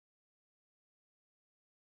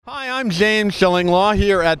Hi, I'm James Shillinglaw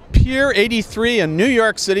here at Pier 83 in New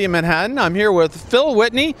York City, Manhattan. I'm here with Phil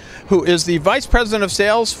Whitney, who is the Vice President of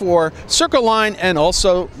Sales for Circle Line and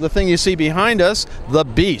also the thing you see behind us, the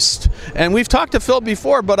Beast. And we've talked to Phil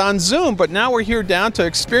before, but on Zoom, but now we're here down to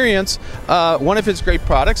experience one of his great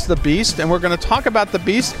products, the Beast, and we're going to talk about the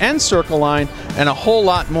Beast and Circle Line and a whole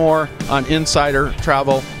lot more on Insider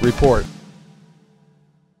Travel Report.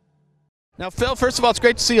 Now, Phil, first of all, it's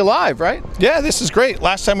great to see you live, right? Yeah, this is great.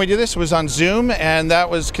 Last time we did this was on Zoom, and that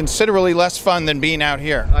was considerably less fun than being out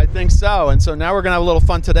here. I think so. And so now we're going to have a little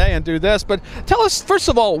fun today and do this. But tell us, first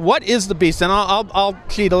of all, what is the Beast? And I'll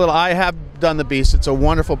cheat a little. I have done the Beast. It's a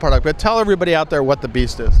wonderful product. But tell everybody out there what the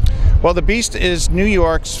Beast is. Well, the Beast is New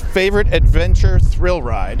York's favorite adventure thrill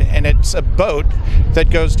ride, and it's a boat that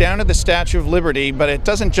goes down to the Statue of Liberty, but it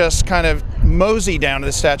doesn't just kind of mosey down to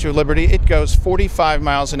the Statue of Liberty. It goes 45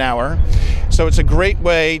 miles an hour. So it's a great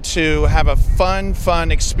way to have a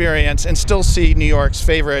fun experience and still see New York's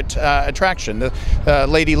favorite attraction, the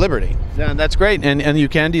Lady Liberty. Yeah, that's great. And you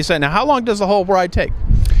can decide. Now, how long does the whole ride take?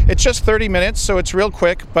 It's just 30 minutes, so it's real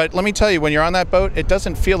quick. But let me tell you, when you're on that boat, it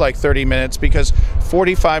doesn't feel like 30 minutes because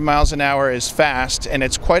 45 miles an hour is fast, and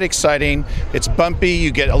it's quite exciting. It's bumpy.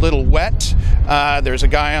 You get a little wet. There's a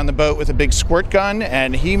guy on the boat with a big squirt gun,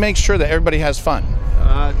 and he makes sure that everybody has fun.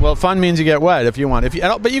 Well, fun means you get wet if you want.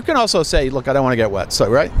 But you can also say, look, I don't want to get wet, so,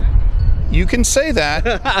 right? You can say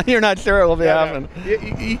that. You're not sure it will be happening.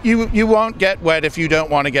 You won't get wet if you don't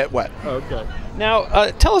want to get wet. Okay. Now,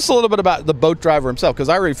 tell us a little bit about the boat driver himself, because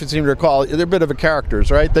I really seem to recall they're a bit of a characters,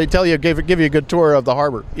 right? They tell you, give you a good tour of the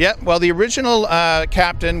harbor. Yeah, well, the original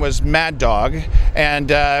captain was Mad Dog, and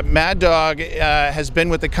Mad Dog has been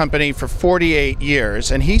with the company for 48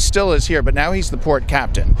 years, and he still is here, but now he's the port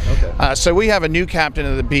captain. Okay. So we have a new captain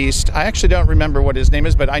of the Beast. I actually don't remember what his name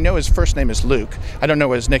is, but I know his first name is Luke. I don't know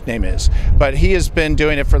what his nickname is, but he has been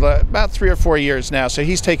doing it for about 3 or 4 years now, so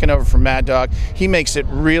he's taken over from Mad Dog. He makes it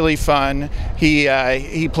really fun.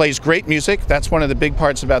 He plays great music. That's one of the big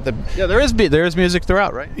parts about the... Yeah, there is music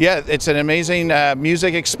throughout, right? Yeah, it's an amazing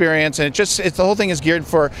music experience, and the whole thing is geared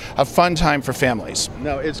for a fun time for families.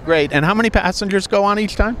 No, it's great. And how many passengers go on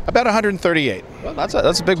each time? About 138. Well,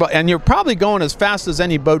 that's a big boat. And you're probably going as fast as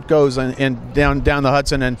any boat goes down the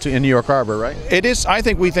Hudson and in New York Harbor, right? It is.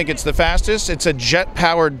 We think it's the fastest. It's a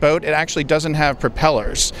jet-powered boat. It actually doesn't have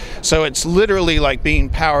propellers. So it's literally like being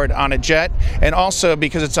powered on a jet. And also,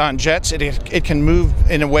 because it's on jets, it can move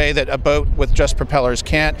in a way that a boat with just propellers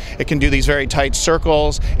can't. It can do these very tight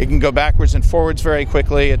circles. It can go backwards and forwards very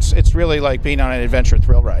quickly. It's really like being on an adventure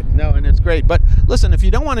thrill ride. No, and it's great. But listen, if you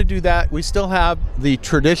don't want to do that, we still have the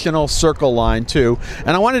traditional Circle Line too. And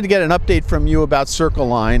I wanted to get an update from you about Circle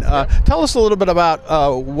Line. Tell us a little bit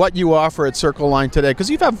about what you offer at Circle Line today, because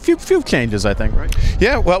you've had a few changes, I think, right?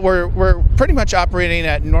 Yeah, well, we're pretty much operating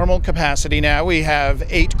at normal capacity now. We have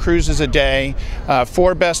 8 cruises a day,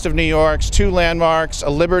 4 Best of New Yorks, 2 Landmarks, a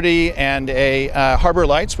Liberty, and a Harbor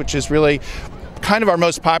Lights, which is really kind of our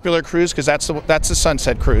most popular cruise because that's the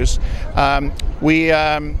Sunset Cruise. We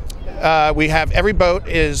have every boat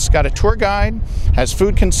is got a tour guide, has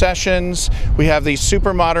food concessions. We have these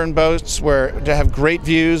super modern boats to have great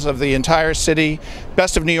views of the entire city.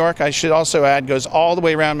 Best of New York, I should also add, goes all the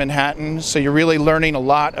way around Manhattan. So you're really learning a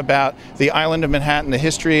lot about the island of Manhattan, the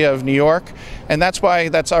history of New York. And that's why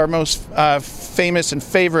that's our most famous and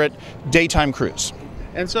favorite daytime cruise.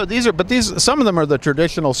 And so some of them are the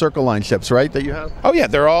traditional Circle Line ships, right, that you have? Oh yeah,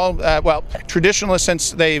 they're all traditional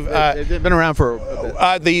since they've been around for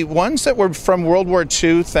a bit. The ones that were from World War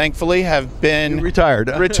II, thankfully, have been retired.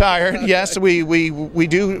 Retired, yes. We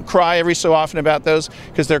do cry every so often about those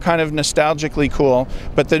because they're kind of nostalgically cool.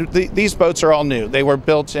 But these boats are all new. They were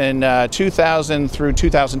built in 2000 through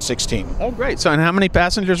 2016. Oh, great! So, and how many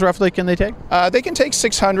passengers roughly can they take? They can take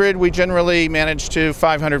 600. We generally manage to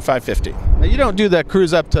 500, 550. Now, you don't do that cruise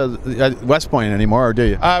up to West Point anymore, or do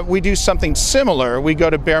you? We do something similar. We go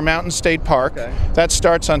to Bear Mountain State Park. Okay. That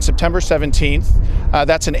starts on September 17th.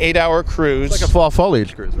 That's an 8-hour cruise. It's like a fall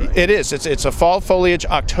foliage cruise, right? It is. It's a fall foliage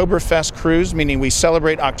Oktoberfest cruise, meaning we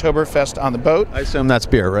celebrate Oktoberfest on the boat. I assume that's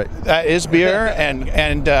beer, right? That is beer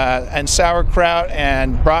and sauerkraut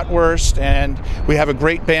and bratwurst, and we have a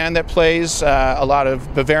great band that plays a lot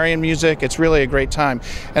of Bavarian music. It's really a great time.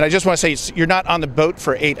 And I just want to say, you're not on the boat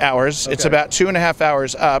for 8 hours. Okay. It's about 2.5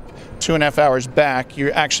 hours up, 2.5 hours back.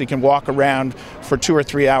 You actually can walk around for 2 or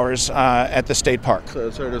 3 hours at the state park. So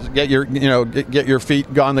sort of get your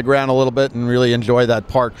feet on the ground a little bit and really enjoy that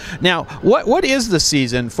park. Now, what is the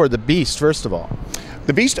season for the Beast, first of all?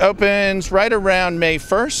 The Beast opens right around May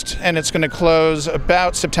 1st, and it's going to close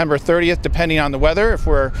about September 30th, depending on the weather. If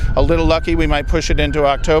we're a little lucky, we might push it into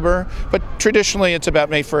October, but traditionally it's about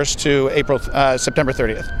May 1st to September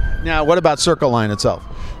 30th. Now, what about Circle Line itself?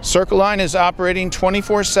 Circle Line is operating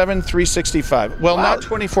 24/7, 365. Well, Wow. not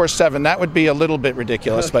 24/7. That would be a little bit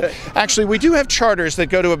ridiculous. But actually, we do have charters that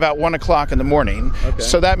go to about 1 o'clock in the morning. Okay.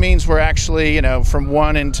 So that means we're actually, from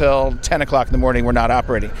 1 until 10 o'clock in the morning, we're not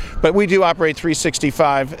operating. But we do operate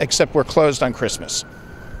 365, except we're closed on Christmas.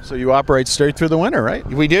 So you operate straight through the winter, right?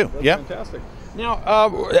 We do, yep. Fantastic. Now,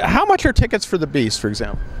 how much are tickets for the Beast, for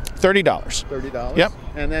example? $30. $30. Yep.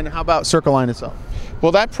 And then how about Circle Line itself?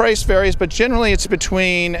 Well, that price varies, but generally it's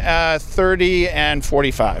between 30 and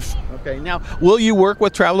 45. Okay. Now, will you work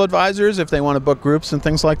with travel advisors if they want to book groups and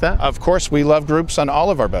things like that? Of course, we love groups on all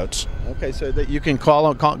of our boats. Okay, so that you can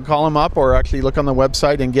call them up, or actually look on the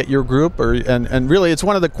website and get your group, and really, it's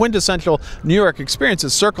one of the quintessential New York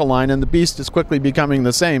experiences, Circle Line, and the Beast is quickly becoming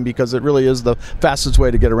the same because it really is the fastest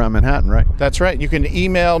way to get around Manhattan, right? That's right. You can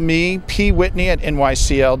email me,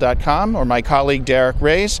 pwhitney@nycl.com, or my colleague Derek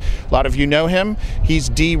Reyes. A lot of you know him. He's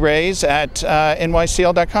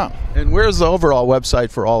dreyes@nycl.com. And where's the overall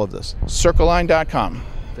website for all of this? CircleLine.com.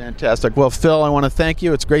 Fantastic. Well, Phil, I want to thank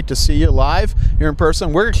you. It's great to see you live here in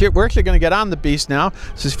person. We're actually going to get on the Beast now,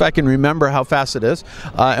 see if I can remember how fast it is.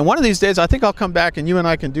 And one of these days, I think I'll come back and you and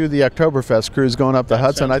I can do the Oktoberfest cruise going up the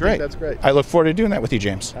Hudson. I think that's great. I look forward to doing that with you,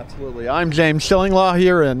 James. Absolutely. I'm James Shillinglaw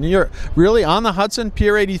here in New York, really on the Hudson,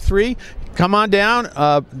 Pier 83. Come on down,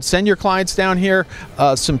 send your clients down here.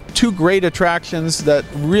 Two great attractions that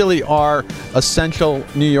really are essential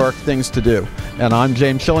New York things to do. And I'm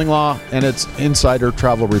James Shillinglaw, and it's Insider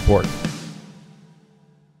Travel Report.